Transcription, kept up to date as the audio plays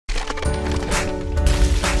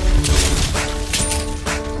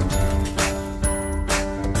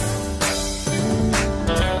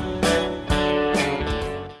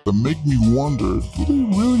wonder, do they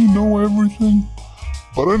really know everything?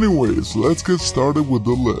 But anyways, let's get started with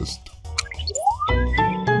the list.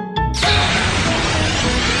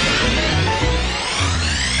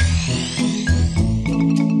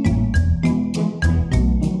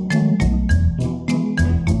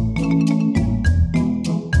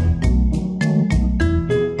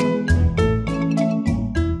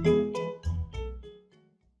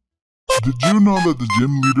 Did you know that the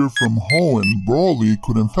gym leader from Hoenn, Brawly,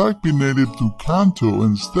 could in fact be native to Kanto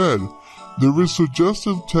instead? There is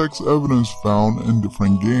suggestive text evidence found in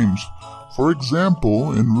different games. For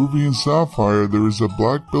example, in Ruby and Sapphire, there is a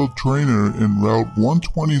black belt trainer in Route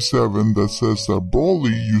 127 that says that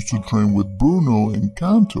Brawly used to train with Bruno in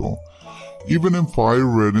Kanto. Even in Fire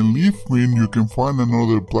Red and Leaf Green, you can find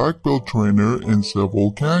another black belt trainer in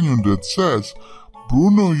Seville Canyon that says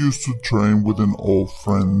Bruno used to train with an old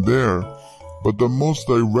friend there. But the most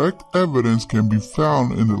direct evidence can be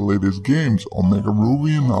found in the latest games, Omega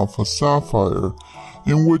Ruby and Alpha Sapphire,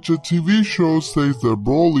 in which a TV show states that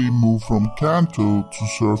Brawly moved from Kanto to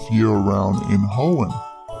surf year-round in Hoenn.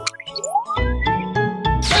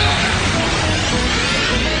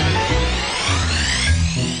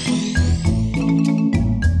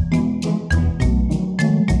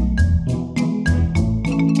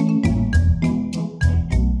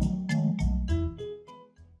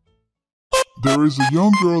 There is a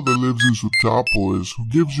young girl that lives in Sutapolis who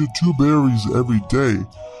gives you 2 berries every day.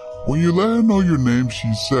 When you let her know your name,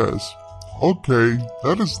 she says, "Okay,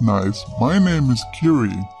 that is nice. My name is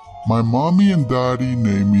Kiri. My mommy and daddy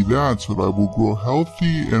named me that so that I will grow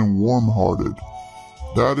healthy and warm-hearted."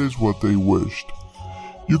 That is what they wished.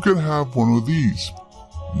 You can have one of these.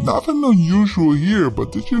 Nothing unusual here,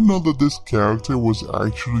 but did you know that this character was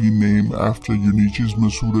actually named after Junichi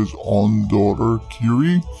Masuda's own daughter,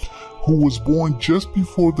 Kiri, who was born just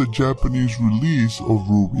before the Japanese release of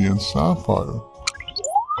Ruby and Sapphire?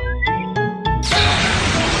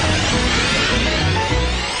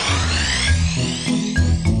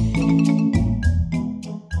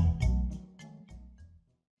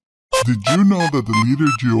 Did you know that the leader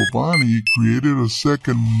Giovanni created a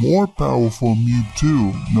second, more powerful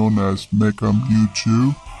Mewtwo, known as Mecha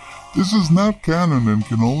Mewtwo? This is not canon and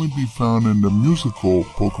can only be found in the musical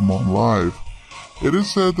Pokemon Live. It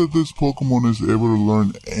is said that this Pokemon is able to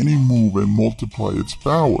learn any move and multiply its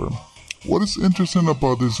power. What is interesting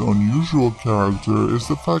about this unusual character is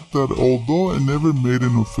the fact that although it never made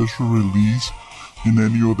an official release in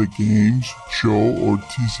any of the games, show, or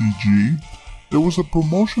TCG, there was a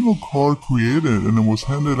promotional card created and it was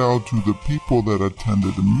handed out to the people that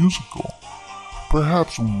attended the musical.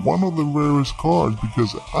 Perhaps one of the rarest cards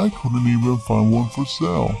because I couldn't even find one for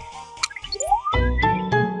sale.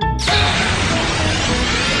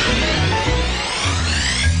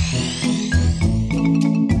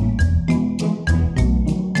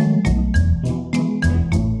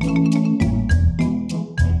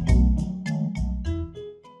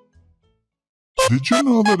 Did you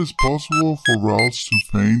know that it's possible for routes to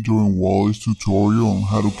faint during Wally's tutorial on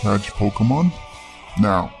how to catch Pokemon?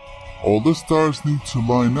 Now, all the stars need to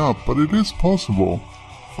line up, but it is possible.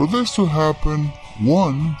 For this to happen,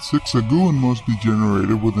 1. Zigzagoon must be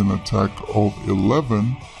generated with an attack of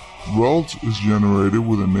 11, Ralts is generated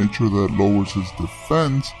with a nature that lowers its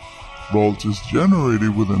defense, Ralts is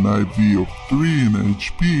generated with an IV of 3 in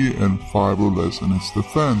HP and 5 or less in its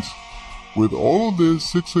defense. With all of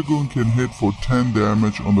this, Zigzagoon can hit for 10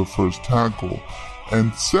 damage on the first tackle,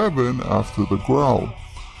 and 7 after the growl,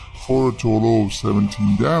 for a total of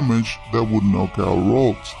 17 damage that would knock out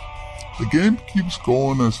Ralts. The game keeps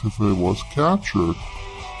going as if it was captured.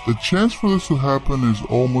 The chance for this to happen is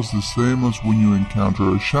almost the same as when you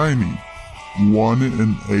encounter a shiny, 1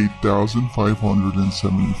 in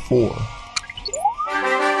 8,574.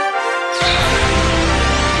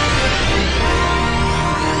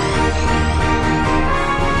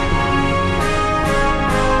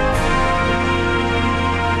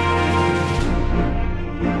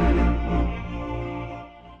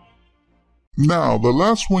 Now, the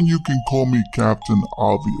last one, you can call me Captain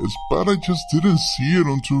Obvious, but I just didn't see it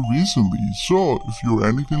until recently. So, if you're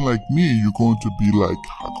anything like me, you're going to be like,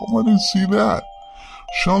 how come I didn't see that?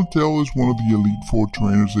 Chantel is one of the Elite Four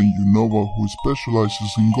trainers in Unova who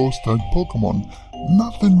specializes in Ghost-type Pokemon.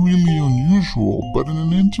 Nothing really unusual, but in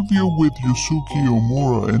an interview with Yusuke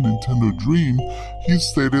Omura in Nintendo Dream, he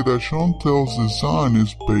stated that Chantel's design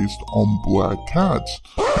is based on black cats.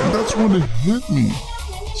 And that's when it hit me.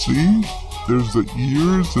 See? There's the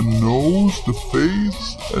ears, the nose, the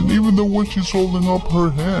face, and even the way she's holding up her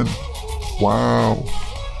hand. Wow.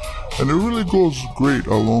 And it really goes great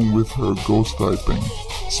along with her ghost typing.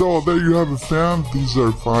 So there you have it, fam. These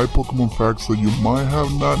are 5 Pokemon facts that you might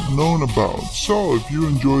have not known about. So if you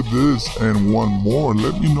enjoyed this and want more,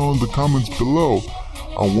 let me know in the comments below.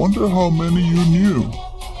 I wonder how many you knew.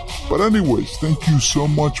 But anyways, thank you so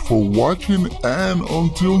much for watching, and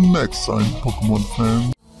until next time, Pokemon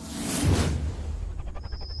fans.